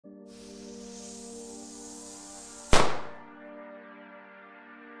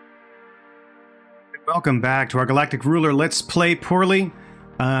welcome back to our Galactic Ruler Let's Play Poorly.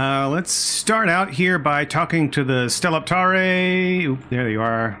 Let's start out here by talking to the Stellaptare. Oop, there you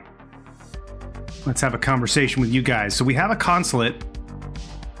are. Let's have a conversation with you guys. So we have a consulate.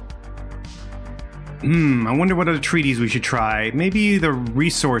 I wonder what other treaties we should try. Maybe the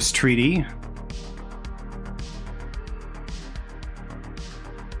resource treaty.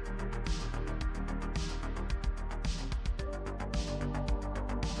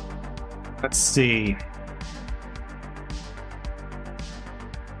 Let's see.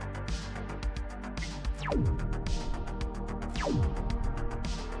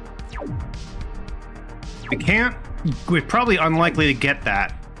 We can't. We're probably unlikely to get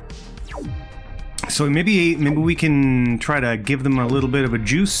that. So maybe we can try to give them a little bit of a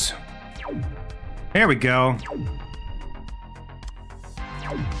juice. There we go.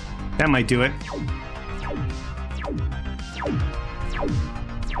 That might do it.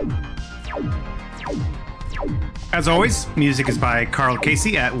 As always, music is by Carl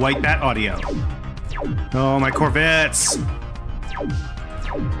Casey at White Bat Audio. Oh, my Corvettes!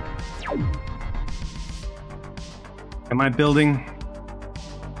 Am I building?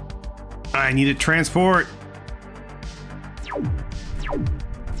 I need a transport.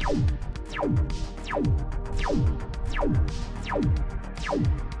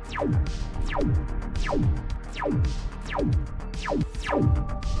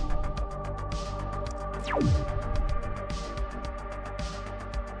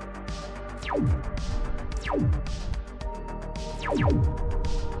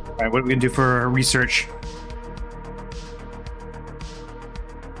 All right, what are we gonna do for research?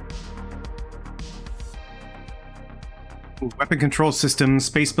 Ooh, weapon control system,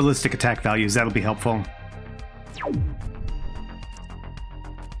 space ballistic attack values. That'll be helpful.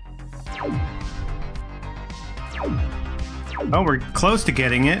 Oh, we're close to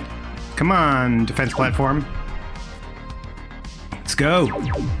getting it. Come on, defense platform. Let's go.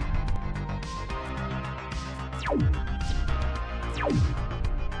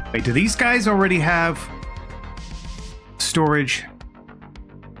 Wait, do these guys already have storage?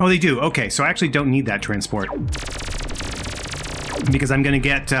 Oh, they do. Okay, so I actually don't need that transport. Because I'm going to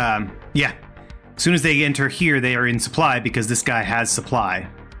get, yeah. As soon as they enter here, they are in supply because this guy has supply.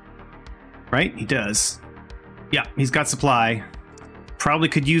 Right? He does. Yeah, he's got supply. Probably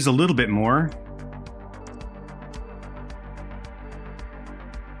could use a little bit more.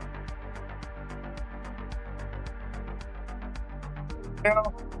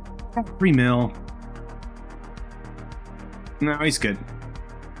 No. 3 mil. No, he's good.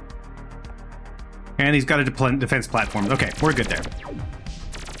 And he's got a defense platform. Okay, we're good there.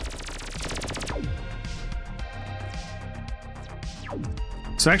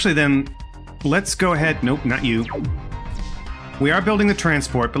 So actually then, let's go ahead... Nope, not you. We are building the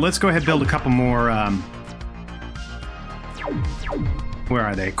transport, but let's go ahead and build a couple more... Where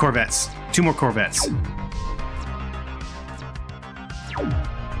are they? Corvettes. 2 more Corvettes.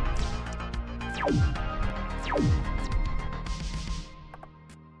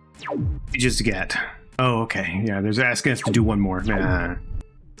 Just to get. Oh, okay. Yeah, there's asking us to do one more. Nah.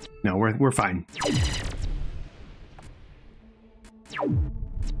 No, we're fine. All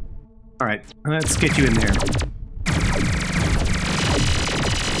right, let's get you in there.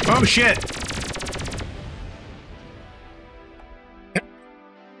 Oh shit!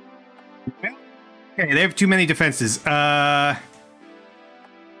 Okay, they have too many defenses. We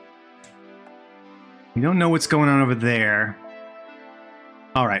don't know what's going on over there.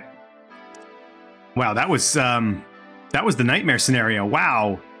 All right. Wow, that was the nightmare scenario.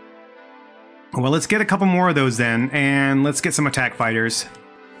 Wow. Well, let's get a couple more of those then, and let's get some attack fighters.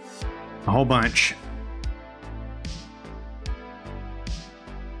 A whole bunch.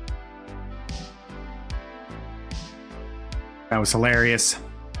 That was hilarious.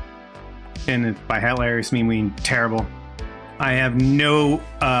 And by hilarious, I mean terrible. I have no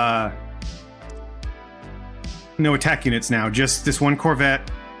attack units now. Just this one Corvette.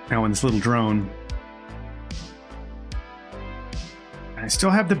 Oh, and this little drone. I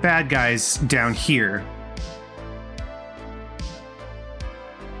still have the bad guys down here.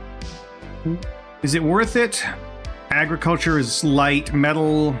 Is it worth it? Agriculture is light.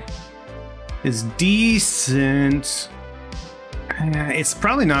 Metal is decent. It's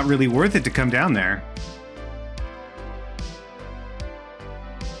probably not really worth it to come down there.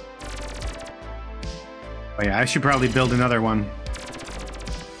 Oh yeah, I should probably build another one.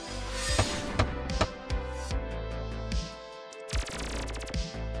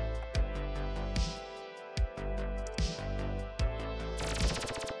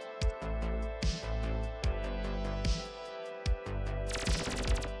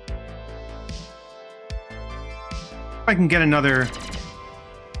 I can get another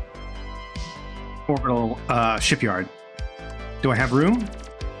orbital shipyard. Do I have room?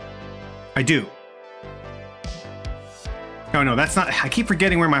 I do. Oh no, that's not... I keep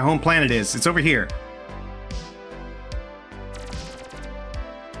forgetting where my home planet is. It's over here.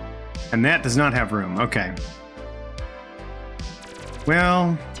 And that does not have room. Okay.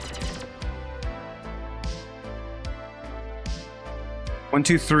 Well... 1,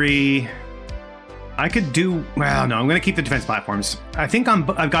 2, 3... I could do... Well, no, I'm going to keep the defense platforms. I think I've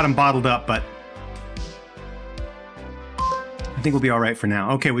got them bottled up, but... I think we'll be alright for now.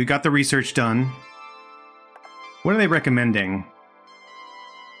 Okay, we got the research done. What are they recommending?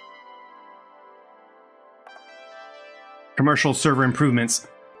 Commercial server improvements.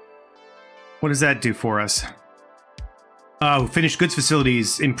 What does that do for us? Oh, finished goods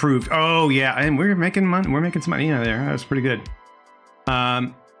facilities improved. Oh, yeah, and we're making money. We're making some money out of there. That was pretty good.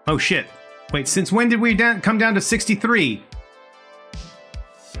 Oh, shit. Wait, since when did we come down to 63?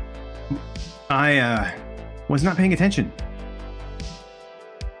 I, was not paying attention.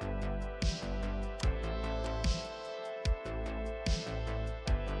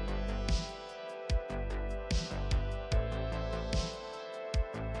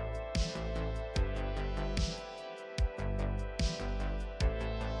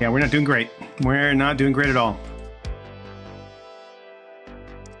 Yeah, we're not doing great. We're not doing great at all.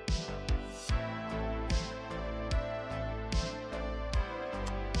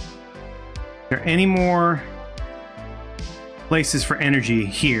 Are there any more places for energy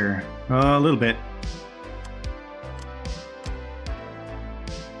here? A little bit.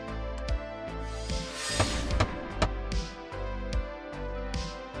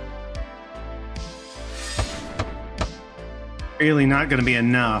 Really not going to be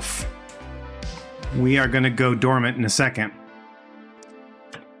enough. We are going to go dormant in a second.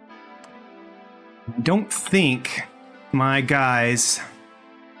 Don't think my guys...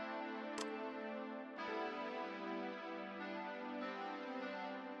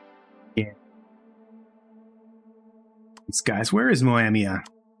 Yeah. These guys, where is Moamia?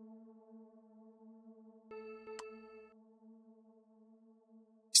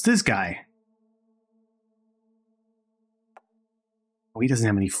 It's this guy. Oh, he doesn't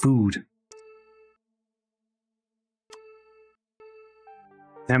have any food.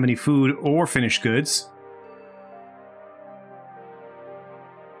 Doesn't have any food or finished goods.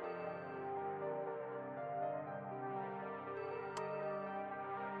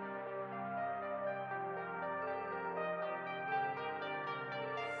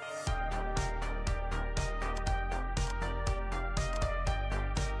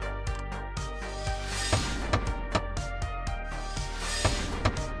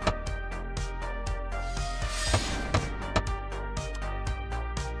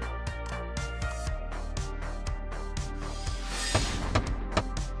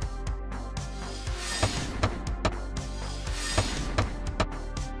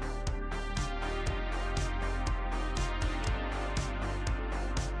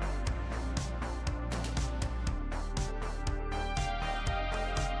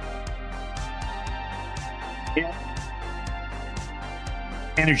 Yeah.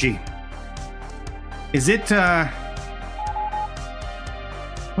 Energy. Is it,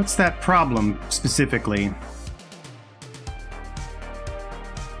 what's that problem specifically?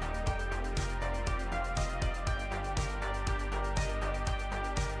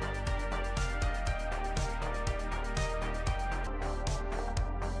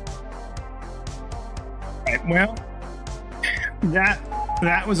 Right, well,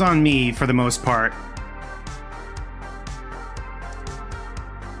 that was on me for the most part.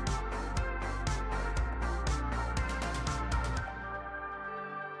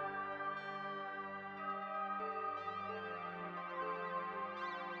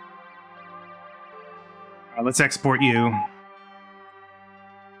 Let's export you.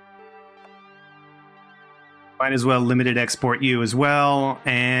 Might as well limited export you as well,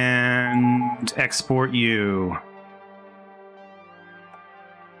 and export you.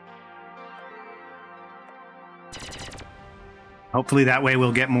 Hopefully that way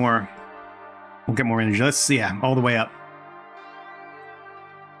we'll get more energy. Let's see, yeah, all the way up.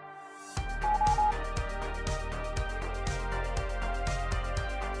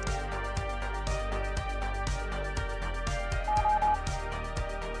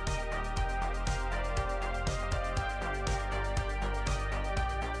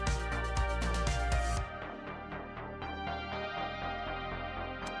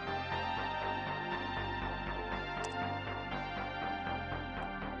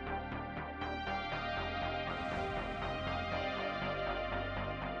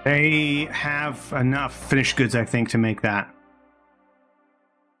 They have enough finished goods, I think, to make that.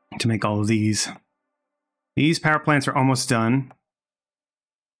 To make all of these. These power plants are almost done.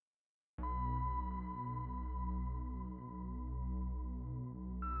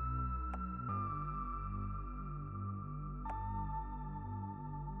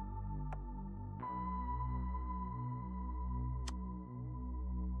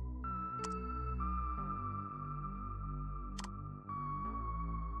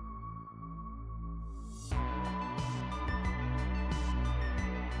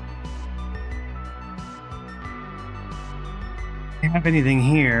 Don't have anything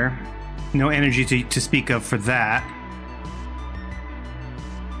here. No energy to speak of for that.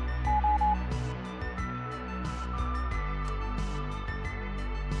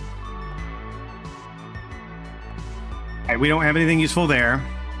 Alright, we don't have anything useful there.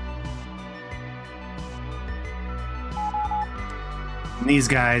 And these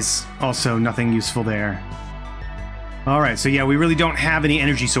guys, also nothing useful there. Alright, so yeah, we really don't have any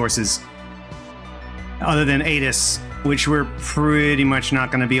energy sources other than ATIS, which we're pretty much not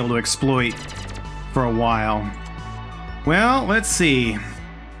going to be able to exploit for a while. Well, let's see.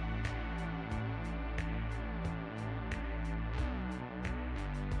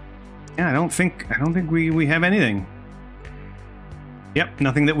 Yeah, I don't think we have anything. Yep,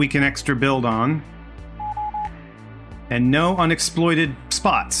 nothing that we can extra build on. And no unexploited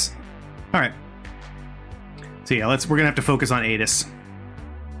spots. All right. So yeah, we're going to have to focus on ATIS.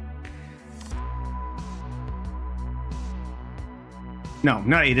 No,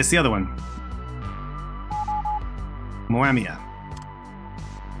 not ATIS, the other one. Moamia.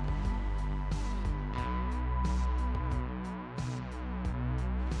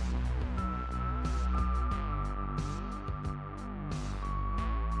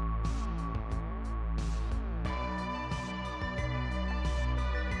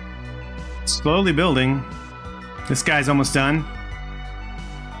 Slowly building. This guy's almost done.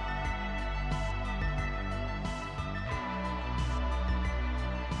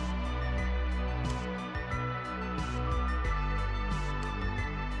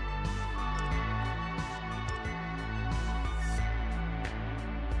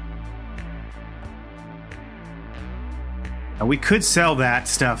 We could sell that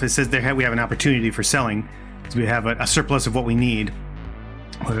stuff. It says there we have an opportunity for selling, because we have a surplus of what we need.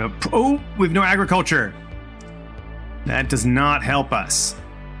 Oh, we have no agriculture. That does not help us.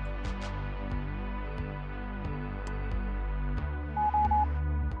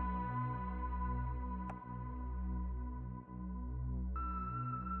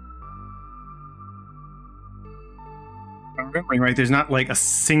 I'm remembering, right? There's not like a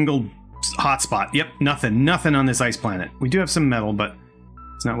single hotspot. Yep, nothing on this ice planet. We do have some metal, but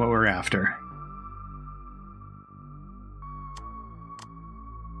it's not what we're after.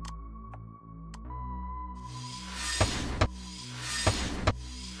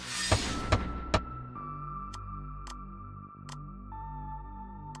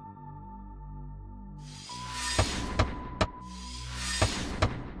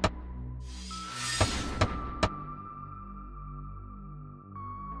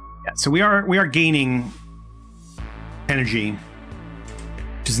 So we are gaining energy,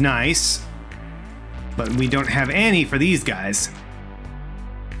 which is nice, but we don't have any for these guys.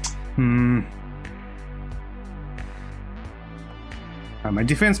 My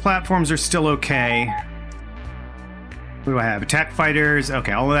defense platforms are still okay. What do I have? Attack fighters.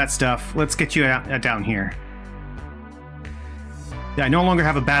 Okay, all of that stuff. Let's get you down here. Yeah, I no longer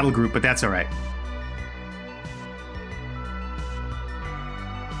have a battle group, but that's all right.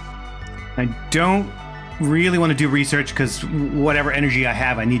 I don't really want to do research because whatever energy I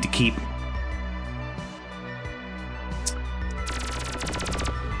have, I need to keep.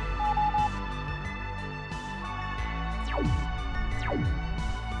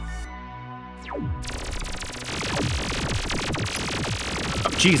 Oh,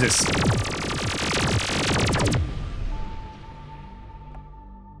 Jesus.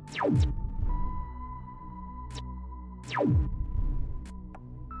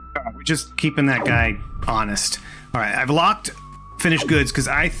 We're just keeping that guy honest. All right, I've locked finished goods because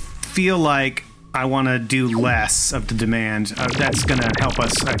I feel like I want to do less of the demand. That's going to help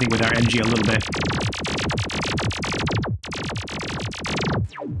us, I think, with our energy a little bit.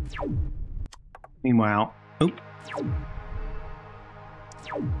 Meanwhile, oh.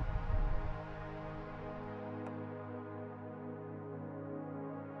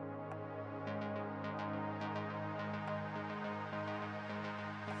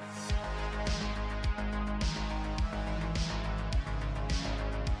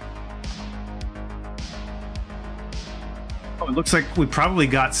 Oh, it looks like we probably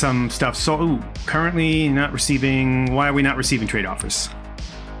got some stuff. So, ooh, currently not receiving. Why are we not receiving trade offers?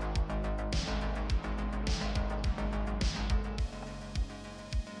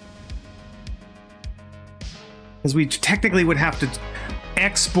 Because we technically would have to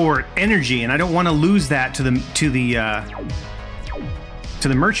export energy, and I don't want to lose that to the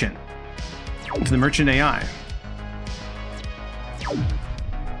merchant, to the merchant AI.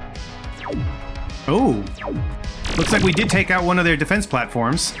 Oh, looks like we did take out one of their defense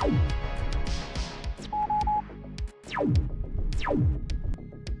platforms.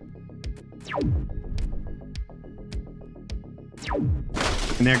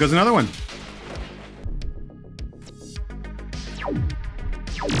 And there goes another one.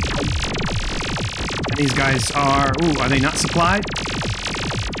 And these guys are... Ooh, are they not supplied?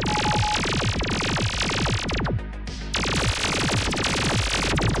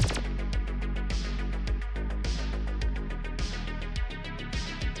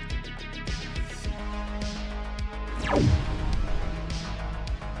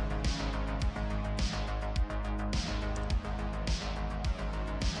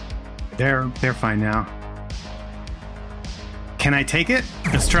 They're fine now. Can I take it?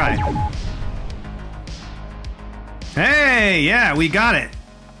 Let's try. Hey, yeah, we got it.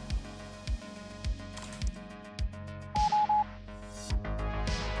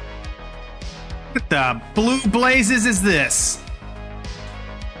 What the blue blazes is this?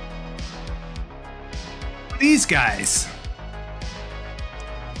 These guys.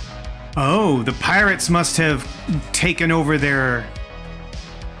 Oh, the pirates must have taken over their...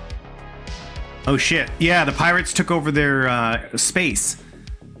 Oh shit. Yeah, the pirates took over their space.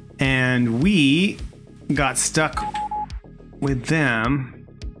 And we got stuck with them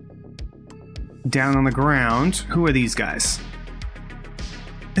down on the ground. Who are these guys?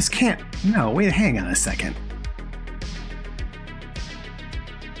 This can't... No, wait, hang on a second.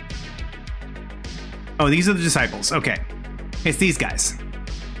 Oh, these are the disciples. Okay. It's these guys.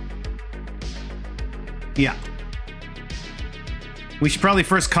 Yeah. We should probably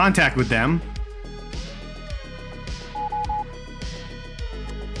first contact with them.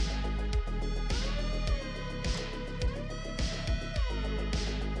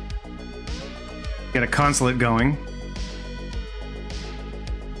 Get a consulate going.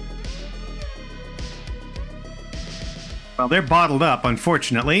 Well, they're bottled up,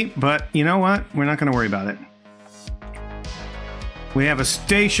 unfortunately, but you know what? We're not going to worry about it. We have a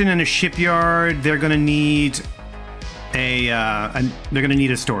station and a shipyard. They're going to need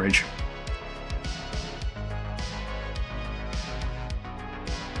a storage.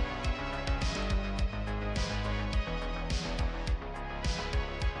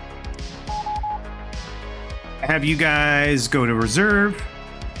 Have you guys go to reserve.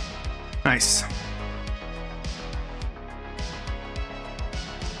 Nice.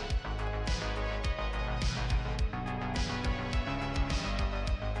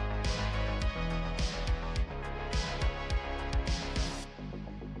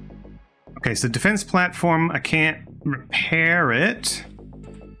 Okay, so defense platform, I can't repair it.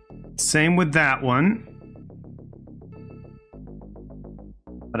 Same with that one.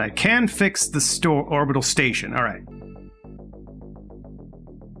 But I can fix the orbital station. All right.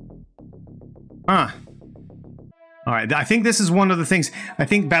 Huh. All right. I think this is one of the things. I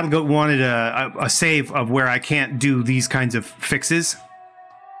think BattleGoat wanted a save of where I can't do these kinds of fixes.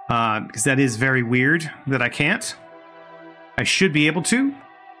 Because that is very weird that I can't. I should be able to.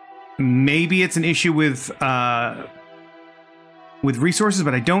 Maybe it's an issue with resources,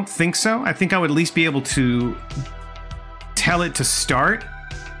 but I don't think so. I think I would at least be able to tell it to start.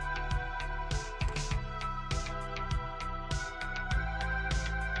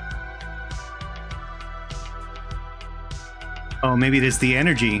 Oh, maybe it is the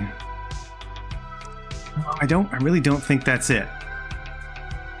energy. I really don't think that's it.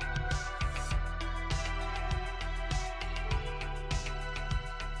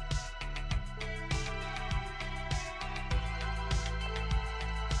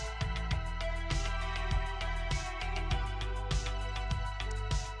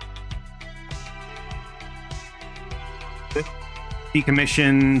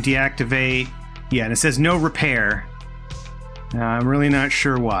 Decommission, deactivate. Yeah, and it says no repair. I'm really not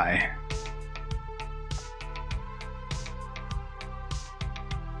sure why.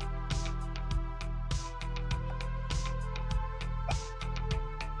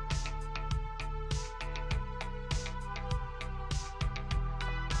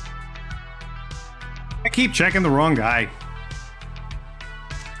 I keep checking the wrong guy.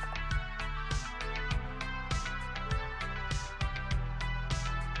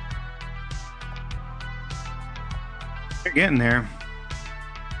 You're getting there.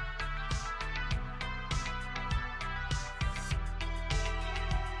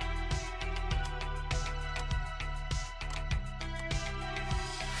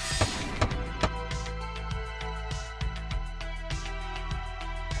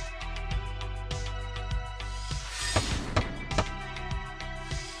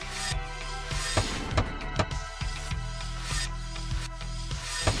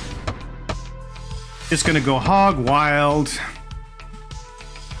 Just gonna go hog wild.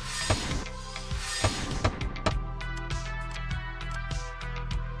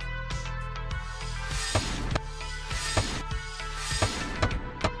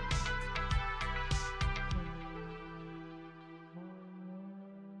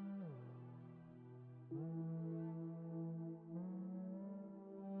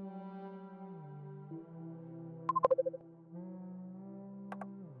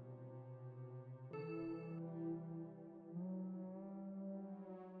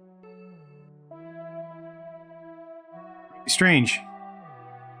 Strange.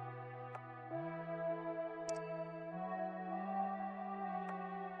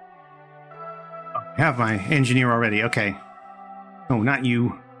 I have my engineer already. Okay. Oh, not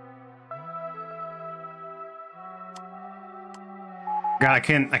you. God, I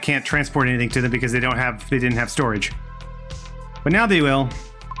can't transport anything to them because they didn't have storage. But now they will.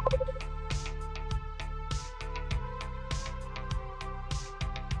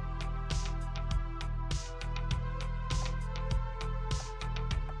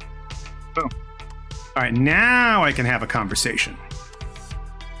 Oh. All right, now I can have a conversation.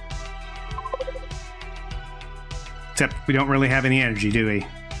 Except we don't really have any energy, do we?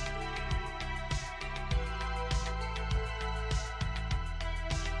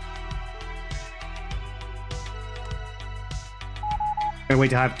 Gotta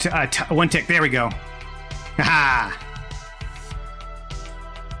wait to have one tick. There we go. Haha.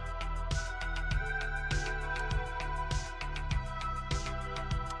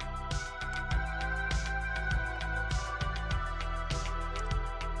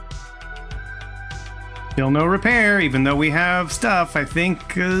 Still no repair, even though we have stuff. I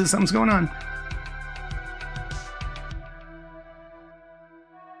think something's going on.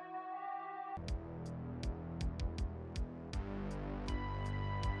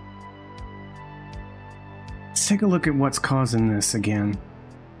 Let's take a look at what's causing this again.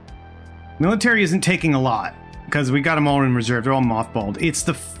 Military isn't taking a lot because we got them all in reserve. They're all mothballed. It's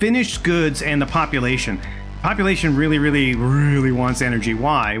the finished goods and the population. Population really, really, really wants energy.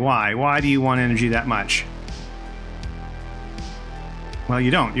 Why? Why do you want energy that much? Well,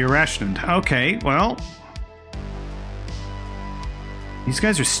 you don't. You're rationed. Okay, well. These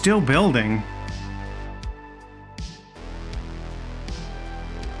guys are still building.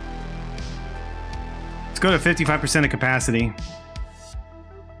 Let's go to 55% of capacity.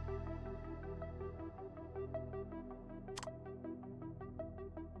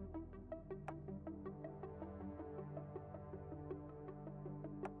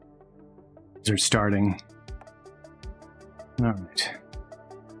 Are starting. All right.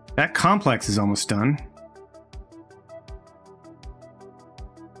 That complex is almost done.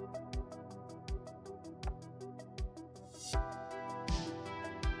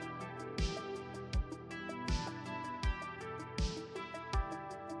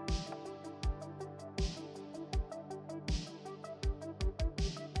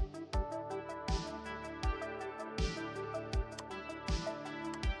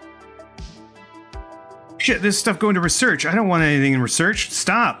 Shit, this stuff going to research. I don't want anything in research.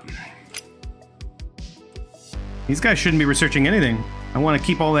 Stop. These guys shouldn't be researching anything. I want to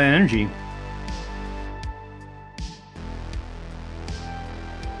keep all that energy.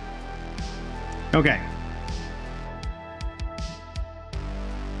 Okay.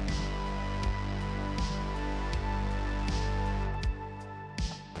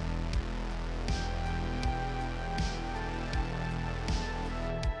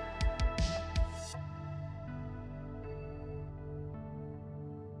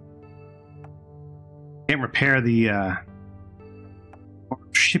 Can't repair the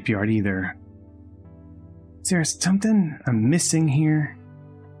shipyard either. Is there something I'm missing here?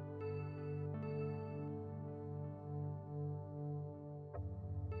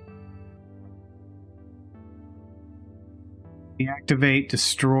 Deactivate,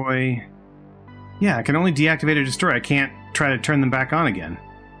 destroy. Yeah, I can only deactivate or destroy. I can't try to turn them back on again.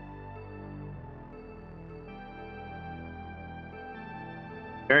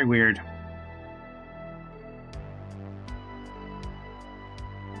 Very weird.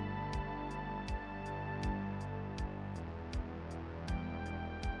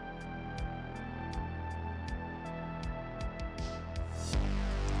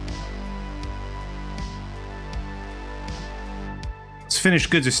 finished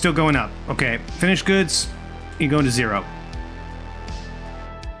goods are still going up. Okay, finished goods, you go to 0.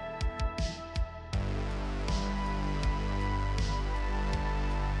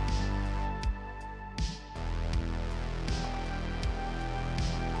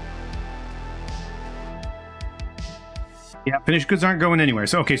 Yeah, finished goods aren't going anywhere.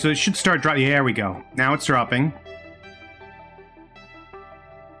 So, okay, so it should start dropping. Yeah, there we go. Now it's dropping.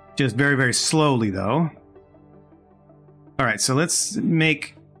 Just very, very slowly, though. All right, so let's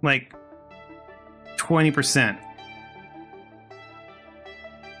make, like, 20%.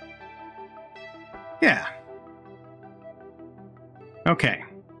 Yeah. Okay.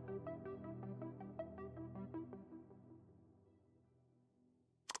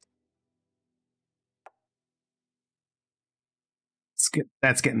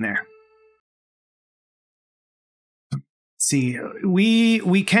 That's getting there. See,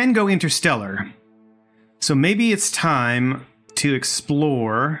 we can go interstellar, so maybe it's time to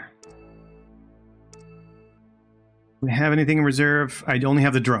explore. We have anything in reserve? I only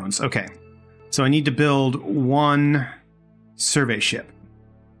have the drones. Okay, so I need to build 1 survey ship.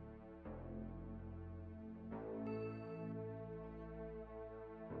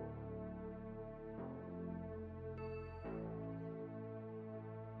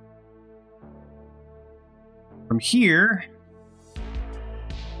 From here,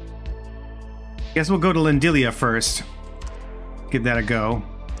 guess we'll go to Lindilia first. Give that a go.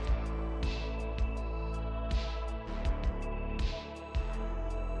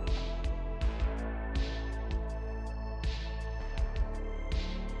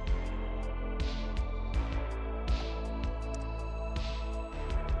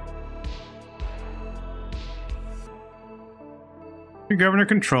 Your governor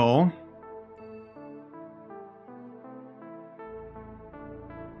control.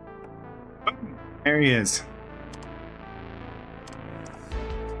 There he is.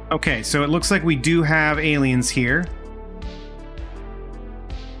 Okay, so it looks like we do have aliens here.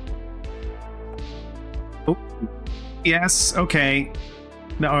 Oh, yes, okay.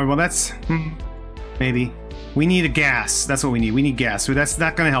 No, well, that's... maybe. We need a gas. That's what we need. We need gas. So that's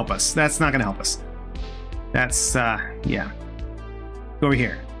not going to help us. That's not going to help us. That's, yeah. Go over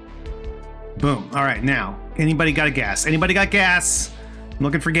here. Boom. All right, now. Anybody got a gas? Anybody got gas? I'm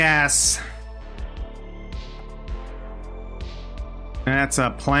looking for gas. That's a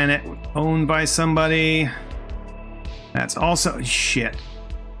planet owned by somebody. That's also... shit.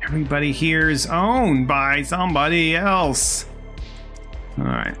 Everybody here is owned by somebody else.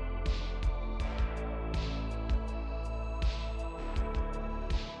 Alright.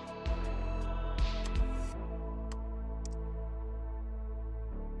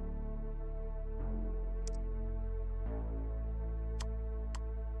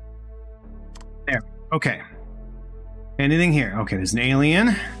 There. Okay. Anything here? Okay, there's an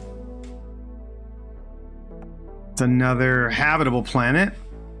alien. It's another habitable planet.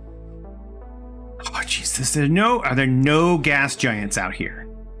 Oh, Jesus! Are there no gas giants out here?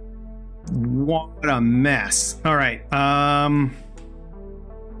 What a mess! All right.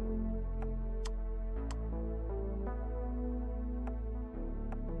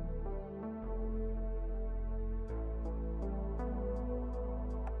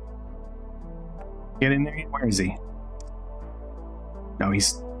 Get in there. Where is he? No,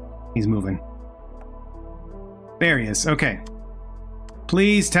 he's moving. There he is. Okay.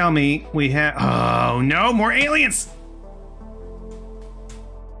 Please tell me we have... oh, no! More aliens!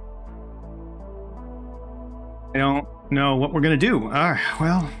 I don't know what we're going to do.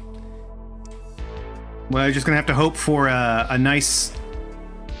 Well, we're just going to have to hope for a nice,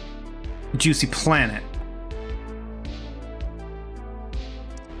 juicy planet.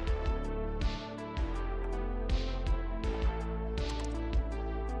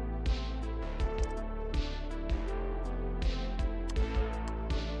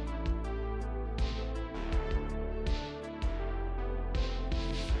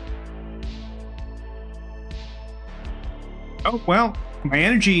 Oh, well, my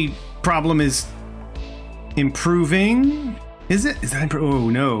energy problem is improving. Is it? Is that oh,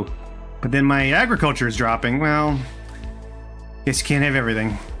 no. But then my agriculture is dropping. Well, guess you can't have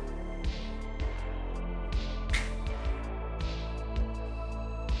everything.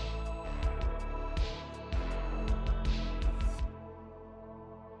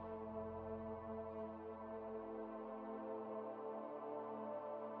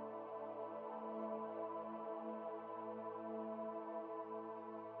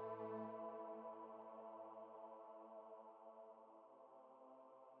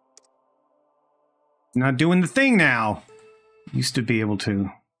 Not doing the thing now. Used to be able to.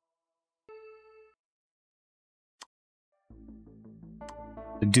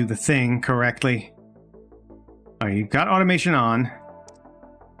 to do the thing correctly. Oh, you got automation on.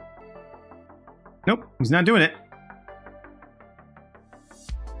 Nope, he's not doing it.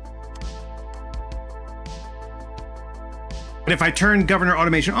 But if I turn governor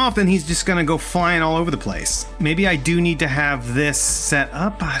automation off, then he's just gonna go flying all over the place. Maybe I do need to have this set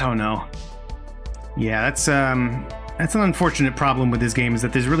up. I don't know. Yeah, that's an unfortunate problem with this game, is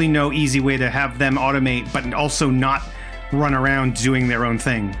that there's really no easy way to have them automate, but also not run around doing their own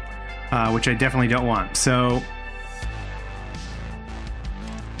thing, which I definitely don't want. So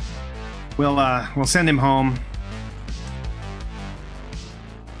we'll send him home.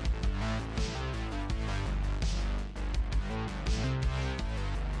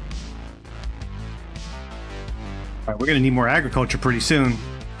 All right, we're gonna need more agriculture pretty soon.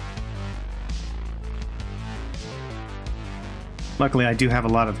 Luckily, I do have a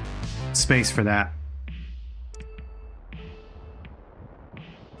lot of space for that.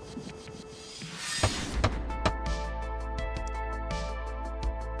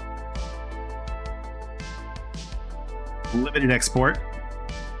 Limited export.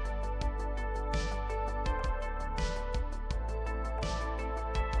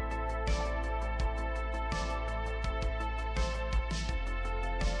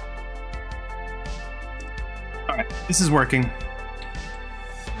 All right, this is working.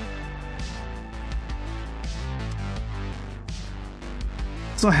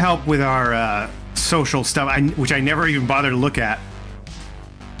 This will help with our social stuff, which I never even bothered to look at.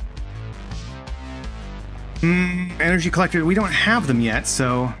 Energy collector, we don't have them yet,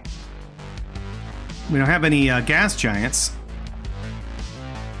 so we don't have any gas giants.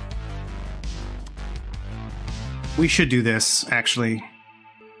 We should do this, actually.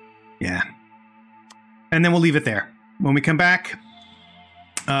 Yeah. And then we'll leave it there. When we come back,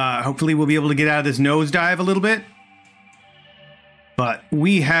 hopefully we'll be able to get out of this nosedive a little bit. But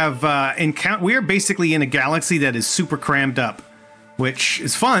we have we are basically in a galaxy that is super crammed up, which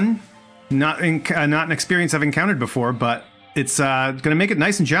is fun. Not an experience I've encountered before, but it's going to make it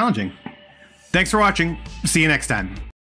nice and challenging. Thanks for watching. See you next time.